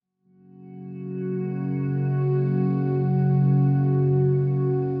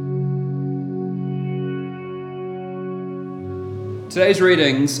Today's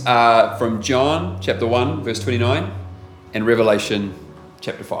readings are from John chapter 1 verse 29 and Revelation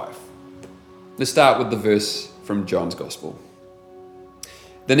chapter 5. Let's start with the verse from John's Gospel.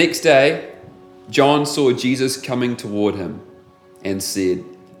 The next day, John saw Jesus coming toward him and said,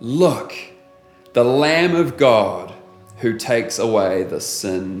 "Look, the Lamb of God who takes away the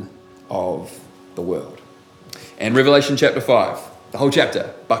sin of the world." And Revelation chapter 5, the whole chapter,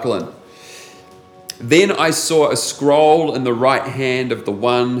 buckle in. Then I saw a scroll in the right hand of the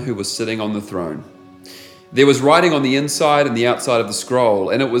one who was sitting on the throne. There was writing on the inside and the outside of the scroll,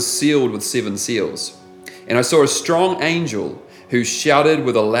 and it was sealed with 7 seals. And I saw a strong angel who shouted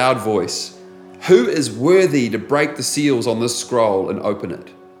with a loud voice, "Who is worthy to break the seals on this scroll and open it?"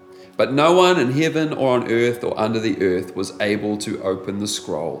 But no one in heaven or on earth or under the earth was able to open the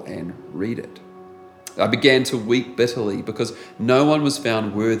scroll and read it. I began to weep bitterly because no one was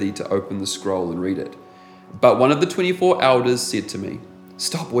found worthy to open the scroll and read it. But one of the 24 elders said to me,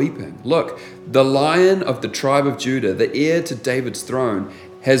 "Stop weeping. Look, the Lion of the tribe of Judah, the heir to David's throne,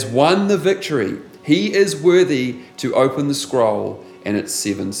 has won the victory. He is worthy to open the scroll and its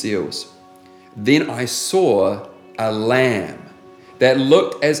 7 seals." Then I saw a lamb that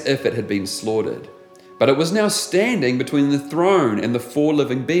looked as if it had been slaughtered. But it was now standing between the throne and the 4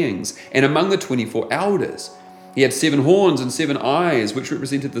 living beings, and among the 24 elders. He had 7 horns and 7 eyes, which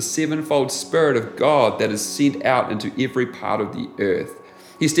represented the 7-fold Spirit of God that is sent out into every part of the earth.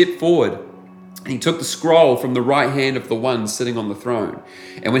 He stepped forward, and he took the scroll from the right hand of the one sitting on the throne.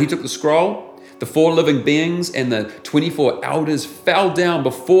 And when he took the scroll, the 4 living beings and the 24 elders fell down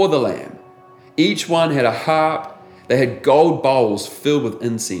before the Lamb. Each one had a harp. They had gold bowls filled with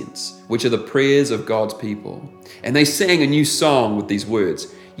incense, which are the prayers of God's people. And they sang a new song with these words,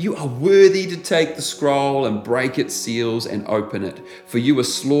 "You are worthy to take the scroll and break its seals and open it. For you were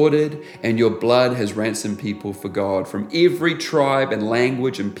slaughtered, and your blood has ransomed people for God from every tribe and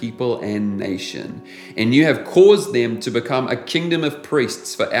language and people and nation. And you have caused them to become a kingdom of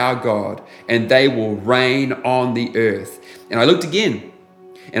priests for our God, and they will reign on the earth." And I looked again,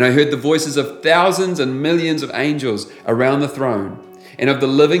 and I heard the voices of thousands and millions of angels around the throne, and of the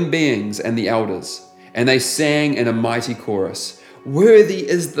living beings and the elders. And they sang in a mighty chorus, "Worthy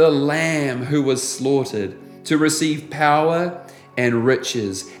is the Lamb who was slaughtered to receive power and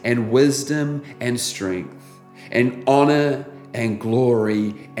riches and wisdom and strength and honor and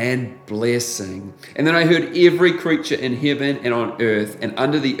glory and blessing." And then I heard every creature in heaven and on earth and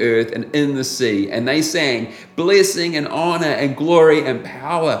under the earth and in the sea. And they sang, "Blessing and honor and glory and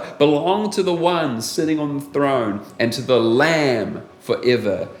power belong to the one sitting on the throne and to the Lamb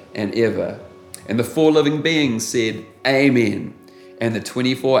forever and ever." And the 4 living beings said, "Amen." And the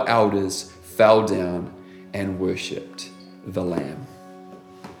 24 elders fell down and worshipped the Lamb.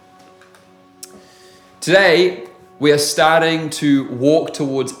 Today, we are starting to walk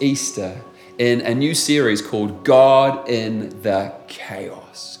towards Easter in a new series called God in the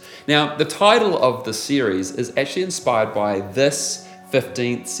Chaos. Now, the title of the series is actually inspired by this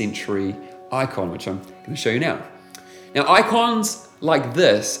 15th century icon, which I'm going to show you now. Now, icons like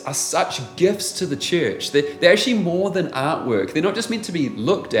this are such gifts to the church. They're actually more than artwork. They're not just meant to be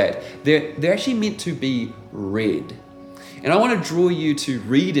looked at. They're actually meant to be read. And I want to draw you to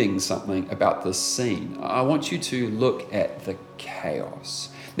reading something about this scene. I want you to look at the chaos.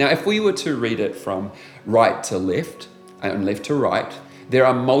 Now, if we were to read it from right to left and left to right, there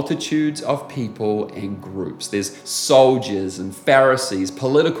are multitudes of people and groups. There's soldiers and Pharisees,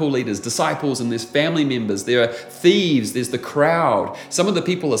 political leaders, disciples, and there's family members. There are thieves, there's the crowd. Some of the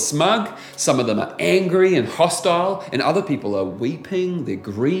people are smug, some of them are angry and hostile, and other people are weeping, they're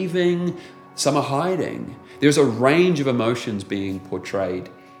grieving, some are hiding. There's a range of emotions being portrayed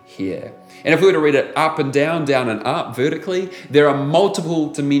here. And if we were to read it up and down and up vertically, there are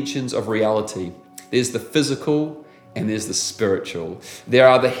multiple dimensions of reality. There's the physical and there's the spiritual. There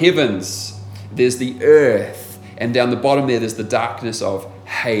are the heavens, there's the earth, and down the bottom there's the darkness of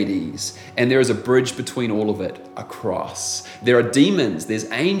Hades. And there is a bridge between all of it, a cross. There are demons, there's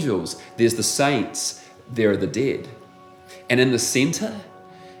angels, there's the saints, there are the dead. And in the center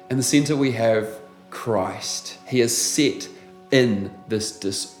we have Christ. He is set in this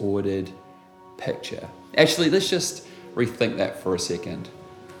disordered picture. Actually, let's just rethink that for a second.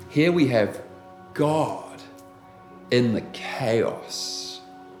 Here we have God in the chaos.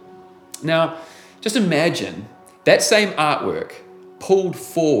 Now, just imagine that same artwork pulled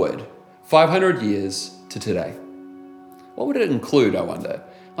forward 500 years to today. What would it include, I wonder?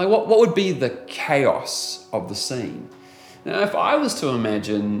 Like, what would be the chaos of the scene? Now, if I was to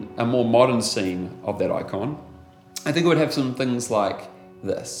imagine a more modern scene of that icon, I think it would have some things like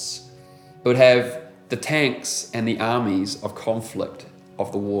this. It would have the tanks and the armies of conflict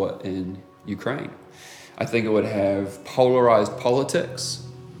of the war in Ukraine. I think it would have polarized politics.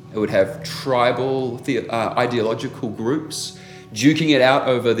 It would have tribal, ideological groups duking it out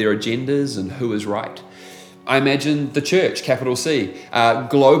over their agendas and who is right. I imagine the church, capital C,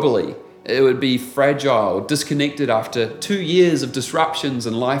 globally. It would be fragile, disconnected after 2 years of disruptions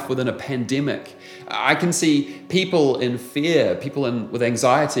in life within a pandemic. I can see people in fear, people with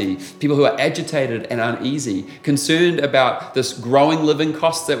anxiety, people who are agitated and uneasy, concerned about this growing living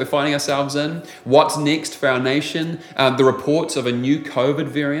costs that we're finding ourselves in, what's next for our nation, the reports of a new COVID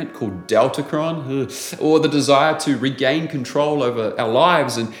variant called Deltacron, or the desire to regain control over our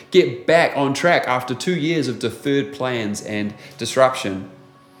lives and get back on track after 2 years of deferred plans and disruption.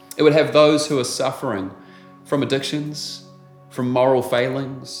 It would have those who are suffering from addictions, from moral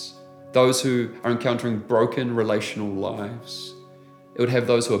failings, those who are encountering broken relational lives. It would have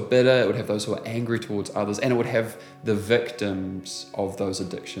those who are bitter, it would have those who are angry towards others, and it would have the victims of those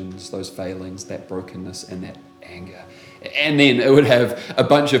addictions, those failings, that brokenness and that anger. And then it would have a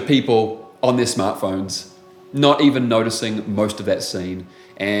bunch of people on their smartphones, not even noticing most of that scene,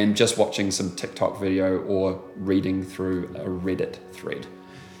 and just watching some TikTok video or reading through a Reddit thread.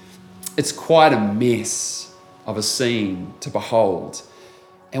 It's quite a mess of a scene to behold.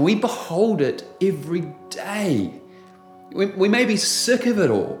 And we behold it every day. We may be sick of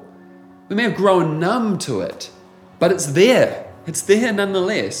it all. We may have grown numb to it, but it's there. It's there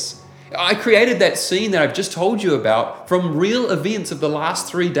nonetheless. I created that scene that I've just told you about from real events of the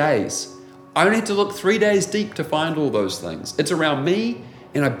last 3 days. I only had to look 3 days deep to find all those things. It's around me,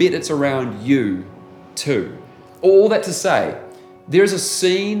 and I bet it's around you too. All that to say, there's a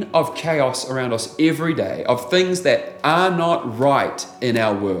scene of chaos around us every day, of things that are not right in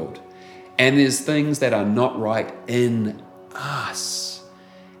our world. And there's things that are not right in us.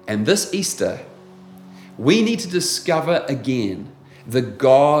 And this Easter, we need to discover again the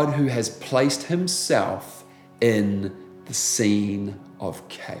God who has placed himself in the scene of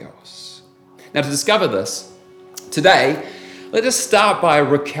chaos. Now, to discover this, today, let us start by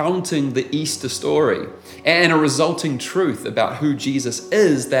recounting the Easter story and a resulting truth about who Jesus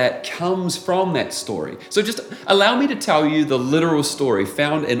is that comes from that story. So just allow me to tell you the literal story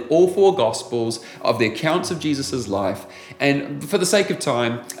found in all 4 Gospels of the accounts of Jesus' life. And for the sake of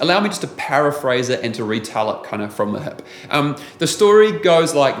time, allow me just to paraphrase it and to retell it kind of from the hip. The story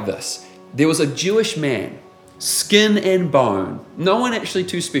goes like this. There was a Jewish man, skin and bone, no one actually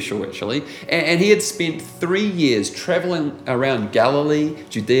too special actually, and he had spent 3 years traveling around Galilee,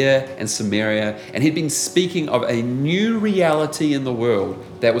 Judea and Samaria, and he'd been speaking of a new reality in the world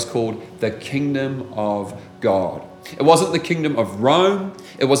that was called the kingdom of God. It wasn't the kingdom of Rome,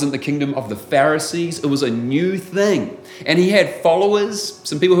 it wasn't the kingdom of the Pharisees, it was a new thing. And he had followers,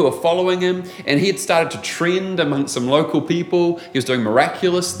 some people who were following him, and he had started to trend among some local people. He was doing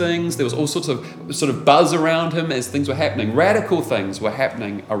miraculous things. There was all sorts of sort of buzz around him as things were happening. Radical things were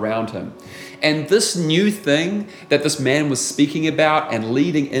happening around him. And this new thing that this man was speaking about and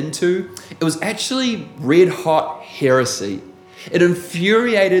leading into, it was actually red hot heresy. It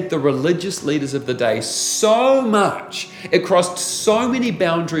infuriated the religious leaders of the day so much, it crossed so many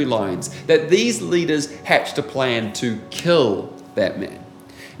boundary lines that these leaders hatched a plan to kill that man.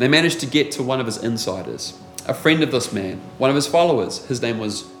 And they managed to get to one of his insiders, a friend of this man, one of his followers. His name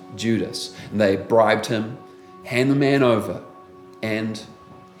was Judas. And they bribed him, hand the man over, and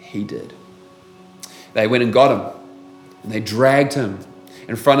he did. They went and got him, and they dragged him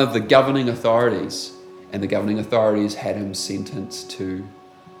in front of the governing authorities. And the governing authorities had him sentenced to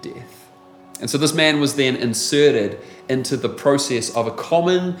death. And so this man was then inserted into the process of a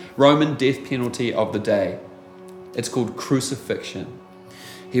common Roman death penalty of the day. It's called crucifixion.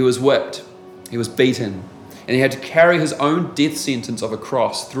 He was whipped, he was beaten, and he had to carry his own death sentence of a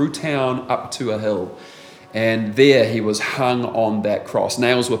cross through town up to a hill. And there he was hung on that cross.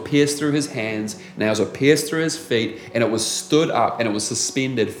 Nails were pierced through his hands, nails were pierced through his feet, and it was stood up and it was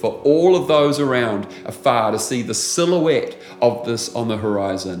suspended for all of those around afar to see the silhouette of this on the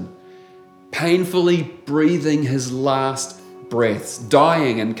horizon. Painfully breathing his last breaths,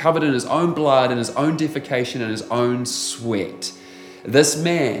 dying and covered in his own blood and his own defecation and his own sweat. This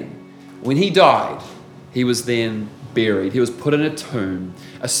man, when he died, he was then buried. He was put in a tomb.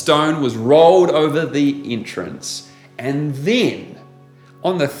 A stone was rolled over the entrance. And then,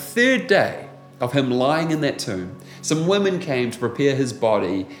 on the 3rd day of him lying in that tomb, some women came to prepare his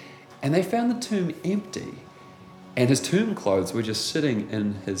body, and they found the tomb empty. And his tomb clothes were just sitting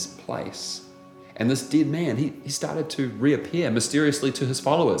in his place. And this dead man, he started to reappear mysteriously to his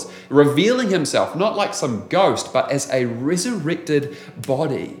followers, revealing himself not like some ghost, but as a resurrected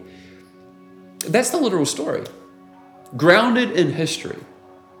body. That's the literal story. Grounded in history,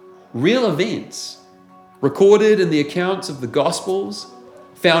 real events, recorded in the accounts of the Gospels,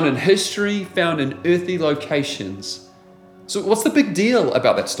 found in history, found in earthly locations. So what's the big deal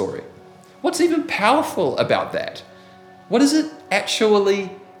about that story? What's even powerful about that? What does it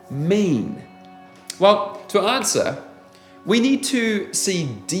actually mean? Well, to answer, we need to see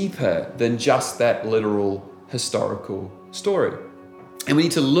deeper than just that literal historical story. And we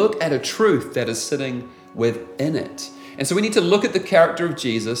need to look at a truth that is sitting within it. And so we need to look at the character of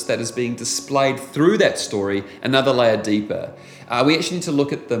Jesus that is being displayed through that story another layer deeper. We actually need to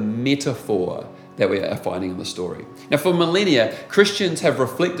look at the metaphor that we are finding in the story. Now, for millennia, Christians have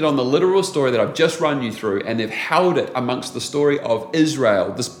reflected on the literal story that I've just run you through, and they've held it amongst the story of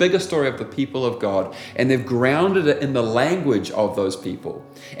Israel, this bigger story of the people of God, and they've grounded it in the language of those people.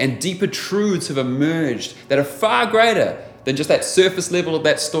 And deeper truths have emerged that are far greater than just that surface level of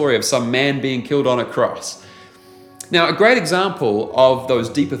that story of some man being killed on a cross. Now, a great example of those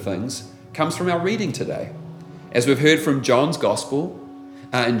deeper things comes from our reading today. As we've heard from John's Gospel,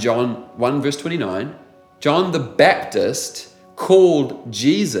 in John 1 verse 29, John the Baptist called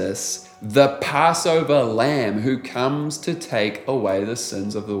Jesus the Passover Lamb who comes to take away the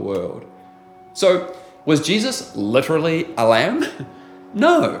sins of the world. So, was Jesus literally a lamb?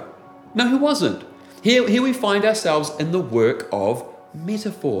 No, he wasn't. Here we find ourselves in the work of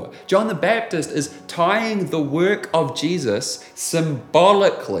metaphor. John the Baptist is tying the work of Jesus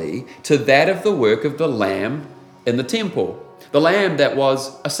symbolically to that of the work of the lamb in the temple. The lamb that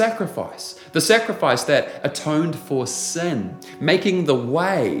was a sacrifice, the sacrifice that atoned for sin, making the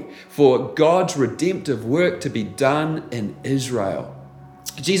way for God's redemptive work to be done in Israel.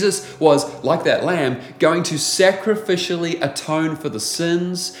 Jesus was, like that lamb, going to sacrificially atone for the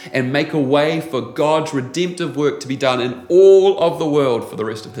sins and make a way for God's redemptive work to be done in all of the world for the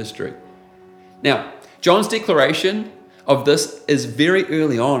rest of history. Now, John's declaration of this is very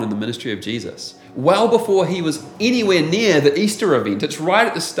early on in the ministry of Jesus, well before he was anywhere near the Easter event. It's right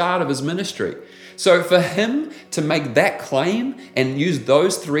at the start of his ministry. So for him to make that claim and use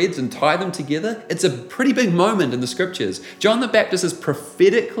those threads and tie them together, it's a pretty big moment in the scriptures. John the Baptist is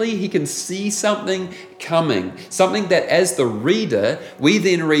prophetically, he can see something coming, something that as the reader, we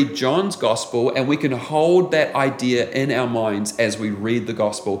then read John's gospel and we can hold that idea in our minds as we read the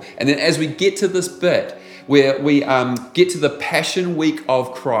gospel. And then as we get to this bit, where we get to the Passion Week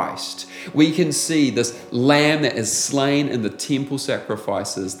of Christ, we can see this lamb that is slain in the temple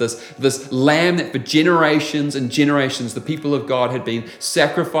sacrifices, this lamb that for generations and generations the people of God had been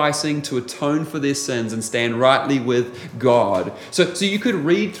sacrificing to atone for their sins and stand rightly with God. So you could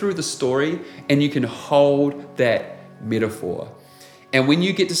read through the story and you can hold that metaphor. And when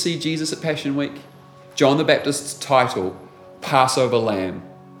you get to see Jesus at Passion Week, John the Baptist's title, Passover Lamb,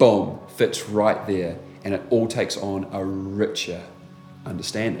 boom, fits right there. And it all takes on a richer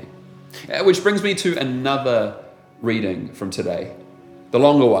understanding. Which brings me to another reading from today, the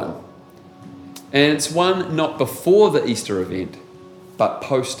longer one. And it's one not before the Easter event, but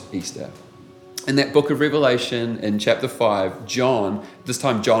post-Easter. In that book of Revelation, in chapter 5, John, this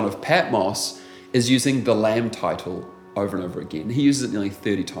time John of Patmos, is using the lamb title over and over again. He uses it nearly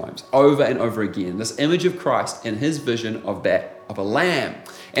 30 times, over and over again. This image of Christ and his vision of a lamb.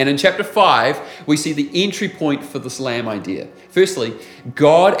 And in chapter 5, we see the entry point for this lamb idea. Firstly,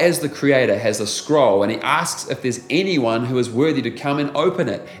 God as the creator has a scroll and he asks if there's anyone who is worthy to come and open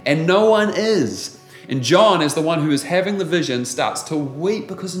it. And no one is. And John, as the one who is having the vision, starts to weep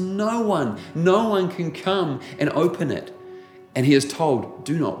because no one can come and open it. And he is told,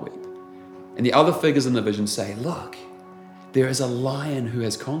 do not weep. And the other figures in the vision say, look, there is a lion who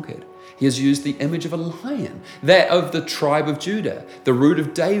has conquered. He has used the image of a lion, that of the tribe of Judah, the root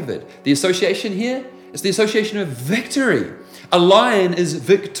of David. The association here is the association of victory. A lion is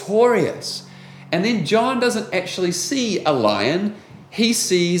victorious. And then John doesn't actually see a lion. He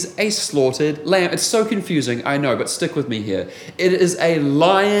sees a slaughtered lamb. It's so confusing, I know, but stick with me here. It is a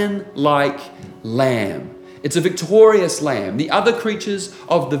lion-like lamb. It's a victorious lamb. The other creatures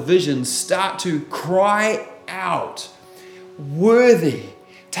of the vision start to cry out, worthy.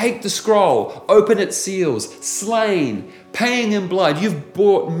 Take the scroll, open its seals, slain, paying in blood. You've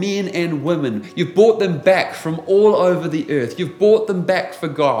bought men and women. You've bought them back from all over the earth. You've bought them back for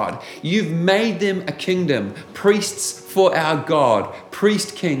God. You've made them a kingdom, priests for our God,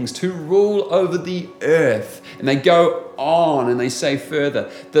 priest kings to rule over the earth. And they go on and they say further,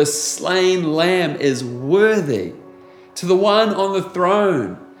 the slain lamb is worthy to the one on the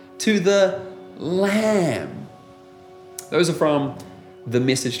throne, to the lamb. Those are from the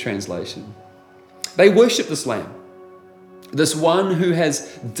Message translation. They worship this lamb, this one who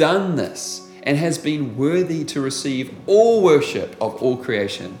has done this and has been worthy to receive all worship of all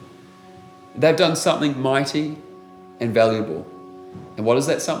creation. They've done something mighty and valuable. And what is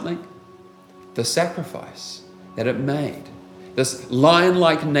that something? The sacrifice that it made. This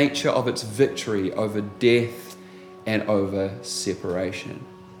lion-like nature of its victory over death and over separation.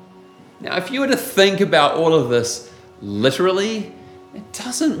 Now, if you were to think about all of this literally, it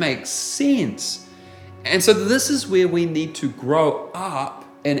doesn't make sense. And so this is where we need to grow up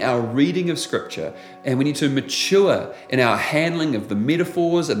in our reading of Scripture, and we need to mature in our handling of the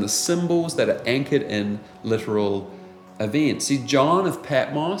metaphors and the symbols that are anchored in literal events. See, John of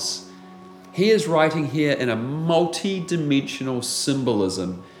Patmos, he is writing here in a multi-dimensional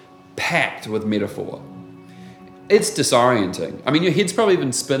symbolism packed with metaphor. It's disorienting. I mean, your head's probably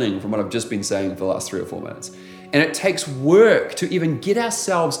been spinning from what I've just been saying for the last 3 or 4 minutes. And it takes work to even get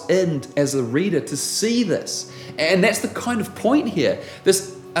ourselves in as a reader to see this. And that's the kind of point here.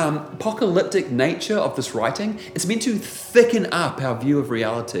 This apocalyptic nature of this writing, it's meant to thicken up our view of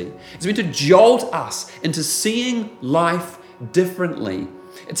reality. It's meant to jolt us into seeing life differently.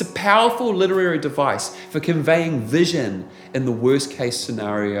 It's a powerful literary device for conveying vision in the worst case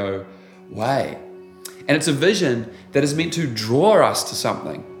scenario way. And it's a vision that is meant to draw us to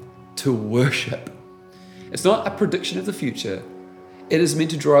something, to worship. It's not a prediction of the future. It is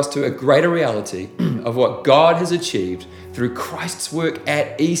meant to draw us to a greater reality of what God has achieved through Christ's work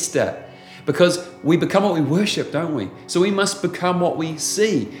at Easter. Because we become what we worship, don't we? So we must become what we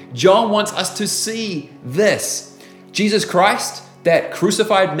see. John wants us to see this. Jesus Christ, that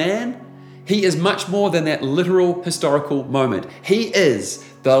crucified man, he is much more than that literal historical moment. He is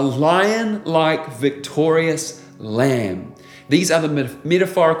the lion-like victorious lamb. These are the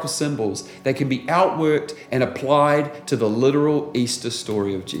metaphorical symbols that can be outworked and applied to the literal Easter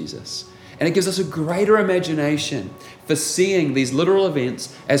story of Jesus. And it gives us a greater imagination for seeing these literal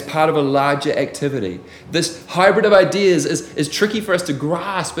events as part of a larger activity. This hybrid of ideas is tricky for us to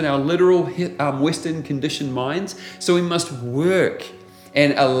grasp in our literal Western conditioned minds, so we must work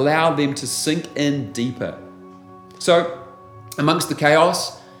and allow them to sink in deeper. So, amongst the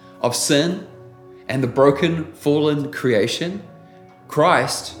chaos of sin and the broken, fallen creation,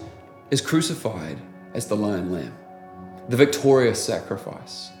 Christ is crucified as the lion lamb, the victorious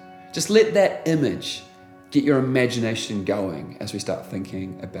sacrifice. Just let that image get your imagination going as we start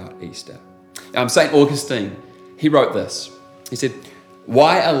thinking about Easter. St. Augustine, he wrote this. He said,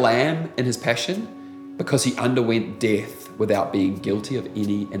 "Why a lamb in his passion? Because he underwent death without being guilty of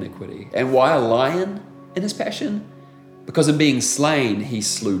any iniquity. And why a lion in his passion? Because in being slain, he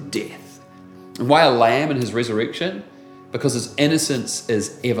slew death. And why a lamb in his resurrection? Because his innocence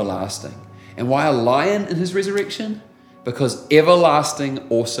is everlasting. And why a lion in his resurrection? Because everlasting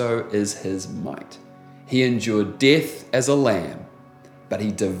also is his might. He endured death as a lamb, but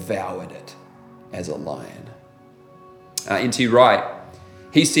he devoured it as a lion." N.T. Wright,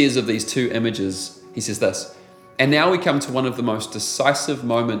 he says of these two images, he says this, "And now we come to one of the most decisive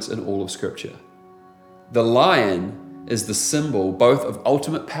moments in all of Scripture. The lion is the symbol both of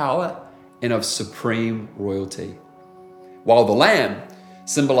ultimate power and of supreme royalty, while the lamb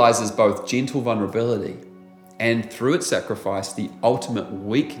symbolizes both gentle vulnerability and, through its sacrifice, the ultimate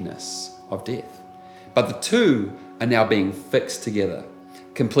weakness of death. But the two are now being fixed together,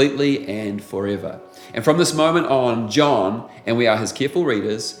 completely and forever. And from this moment on, John, and we are his careful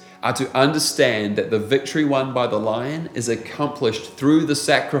readers, are to understand that the victory won by the lion is accomplished through the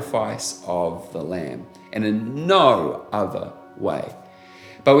sacrifice of the lamb, and in no other way.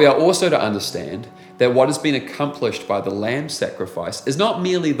 But we are also to understand that what has been accomplished by the lamb's sacrifice is not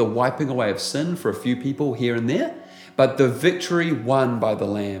merely the wiping away of sin for a few people here and there, but the victory won by the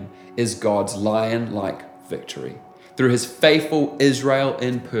lamb is God's lion-like victory. Through his faithful Israel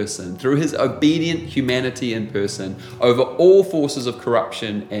in person, through his obedient humanity in person, over all forces of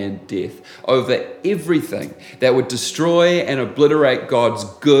corruption and death, over everything that would destroy and obliterate God's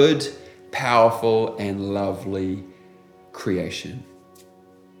good, powerful, and lovely creation.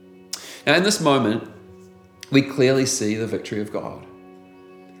 Now, in this moment, we clearly see the victory of God.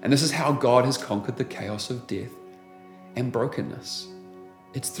 And this is how God has conquered the chaos of death and brokenness.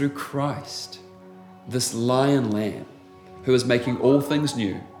 It's through Christ, this lion lamb, who is making all things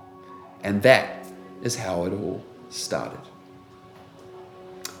new. And that is how it all started.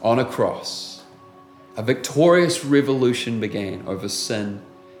 On a cross, a victorious revolution began over sin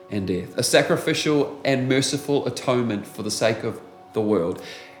and death, a sacrificial and merciful atonement for the sake of the world.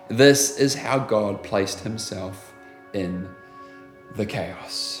 This is how God placed himself in the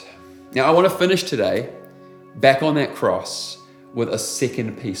chaos. Now, I want to finish today back on that cross with a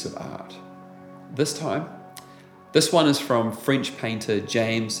second piece of art. This one is from French painter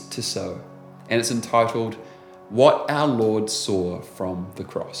James Tissot. and it's entitled, What Our Lord Saw from the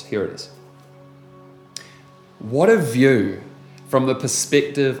Cross. Here it is. What a view from the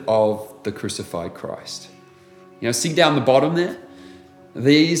perspective of the crucified Christ. See down the bottom there?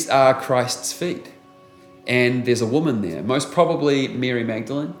 These are Christ's feet. And there's a woman there, most probably Mary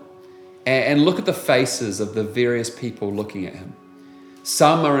Magdalene. And look at the faces of the various people looking at him.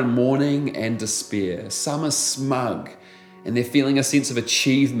 Some are in mourning and despair. Some are smug, and they're feeling a sense of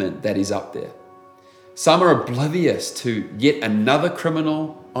achievement that he's up there. Some are oblivious to yet another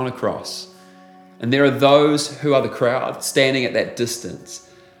criminal on a cross. And there are those who are the crowd, standing at that distance,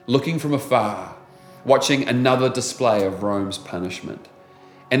 looking from afar, watching another display of Rome's punishment.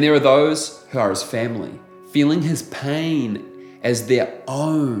 And there are those who are his family, feeling his pain as their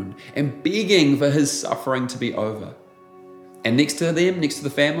own and begging for his suffering to be over. And next to them, next to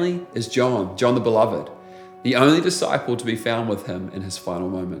the family, is John the beloved, the only disciple to be found with him in his final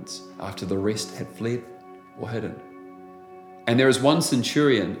moments after the rest had fled or hidden. And there is one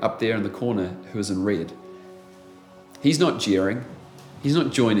centurion up there in the corner who is in red. He's not jeering, he's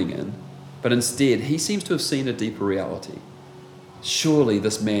not joining in, but instead he seems to have seen a deeper reality. Surely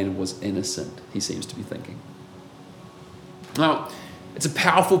this man was innocent, he seems to be thinking. Now, it's a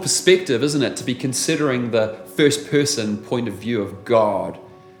powerful perspective, isn't it, to be considering the first person point of view of God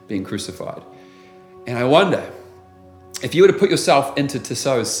being crucified. And I wonder, if you were to put yourself into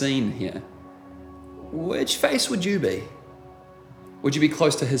Tissot's scene here, which face would you be? Would you be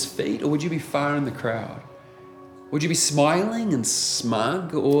close to his feet, or would you be far in the crowd? Would you be smiling and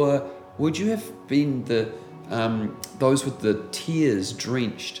smug, or would you have been those with the tears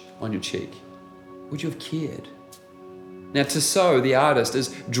drenched on your cheek? Would you have cared? Now, Tissot, the artist,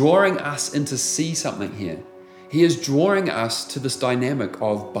 is drawing us in to see something here. He is drawing us to this dynamic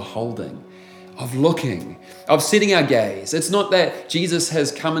of beholding, of looking, of setting our gaze. It's not that Jesus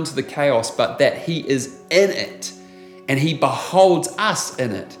has come into the chaos, but that he is in it, and he beholds us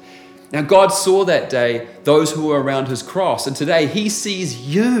in it. Now, God saw that day those who were around his cross, and today he sees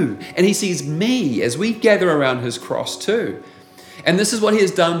you, and he sees me as we gather around his cross too. And this is what he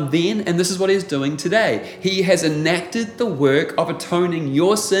has done then, and this is what he is doing today. He has enacted the work of atoning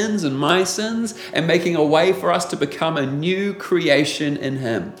your sins and my sins and making a way for us to become a new creation in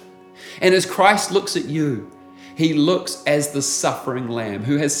him. And as Christ looks at you, he looks as the suffering lamb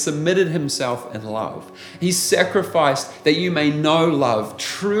who has submitted himself in love. He sacrificed that you may know love,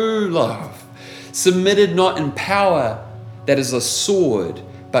 true love, submitted not in power that is a sword,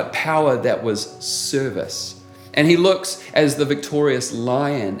 but power that was service. And he looks as the victorious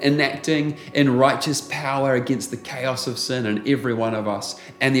lion, enacting in righteous power against the chaos of sin in every one of us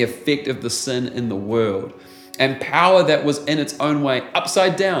and the effect of the sin in the world. And power that was in its own way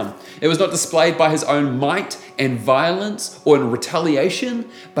upside down. It was not displayed by his own might and violence or in retaliation,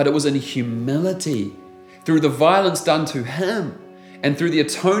 but it was in humility through the violence done to him and through the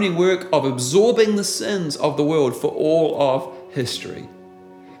atoning work of absorbing the sins of the world for all of history.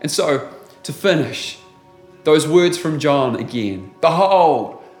 And so, to finish, those words from John again.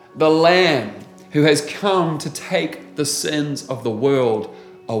 Behold, the Lamb who has come to take the sins of the world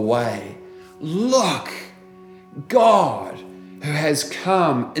away. Look, God who has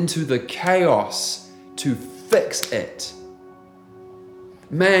come into the chaos to fix it.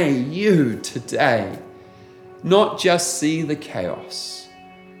 May you today not just see the chaos,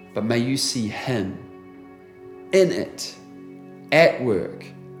 but may you see him in it, at work,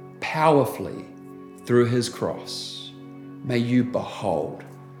 powerfully, through his cross. May you behold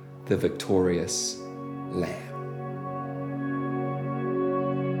the victorious Lamb.